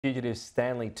Fugitive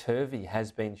Stanley Turvey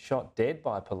has been shot dead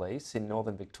by police in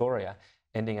northern Victoria,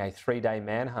 ending a 3-day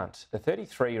manhunt. The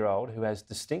 33-year-old, who has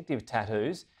distinctive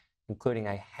tattoos, including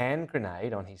a hand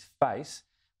grenade on his face,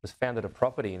 was found at a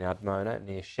property in Ardmona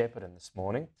near Shepparton this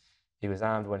morning. He was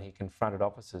armed when he confronted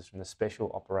officers from the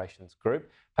Special Operations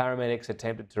Group. Paramedics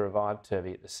attempted to revive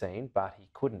Turvey at the scene, but he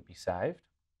couldn't be saved.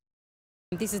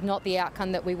 This is not the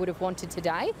outcome that we would have wanted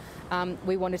today.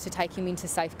 We wanted to take him into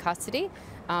safe custody,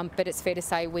 but it's fair to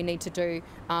say we need to do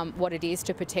what it is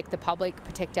to protect the public,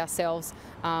 protect ourselves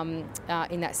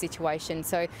in that situation.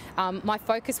 So my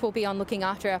focus will be on looking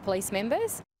after our police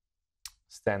members.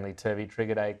 Stanley Turvey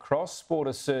triggered a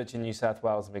cross-border search in New South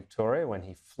Wales and Victoria when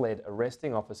he fled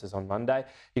arresting officers on Monday.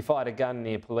 He fired a gun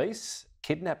near police,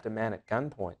 kidnapped a man at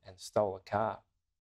gunpoint and stole a car.